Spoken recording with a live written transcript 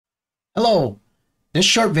Hello, this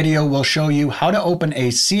short video will show you how to open a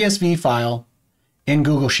CSV file in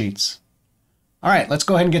Google Sheets. All right, let's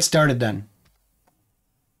go ahead and get started then.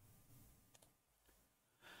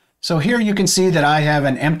 So here you can see that I have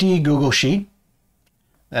an empty Google Sheet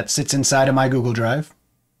that sits inside of my Google Drive.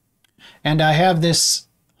 And I have this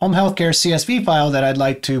home healthcare CSV file that I'd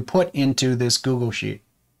like to put into this Google Sheet.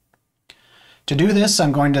 To do this,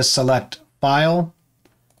 I'm going to select File,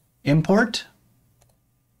 Import.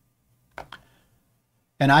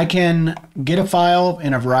 And I can get a file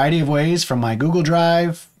in a variety of ways from my Google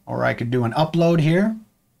Drive, or I could do an upload here.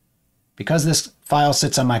 Because this file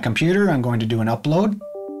sits on my computer, I'm going to do an upload.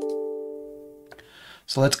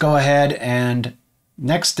 So let's go ahead, and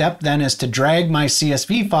next step then is to drag my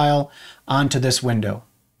CSV file onto this window.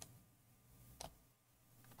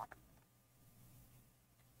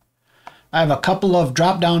 I have a couple of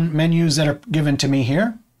drop-down menus that are given to me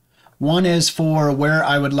here. One is for where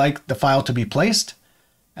I would like the file to be placed.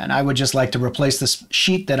 And I would just like to replace this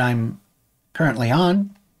sheet that I'm currently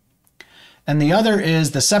on. And the other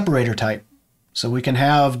is the separator type. So we can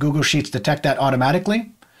have Google Sheets detect that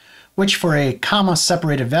automatically, which for a comma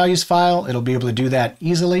separated values file, it'll be able to do that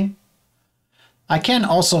easily. I can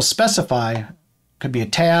also specify, could be a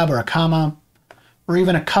tab or a comma, or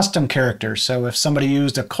even a custom character. So if somebody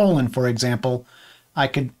used a colon, for example, I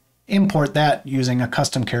could import that using a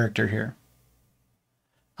custom character here.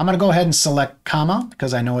 I'm going to go ahead and select comma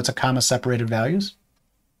because I know it's a comma separated values.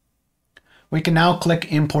 We can now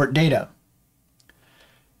click import data.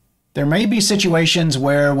 There may be situations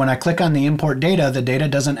where when I click on the import data, the data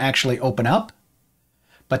doesn't actually open up,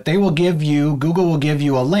 but Google will give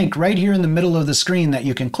you a link right here in the middle of the screen that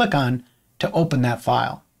you can click on to open that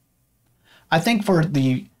file. I think for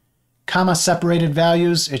the comma separated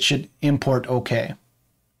values, it should import OK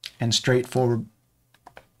and straightforward.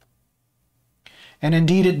 And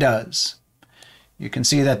indeed it does. You can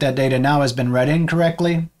see that that data now has been read in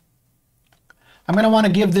correctly. I'm going to want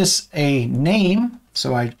to give this a name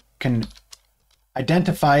so I can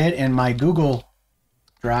identify it in my Google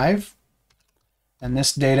Drive. And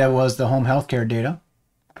this data was the home healthcare data.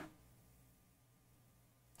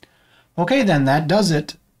 Okay, then that does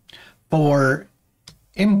it for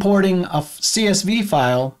importing a CSV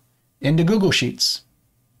file into Google Sheets.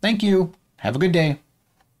 Thank you. Have a good day.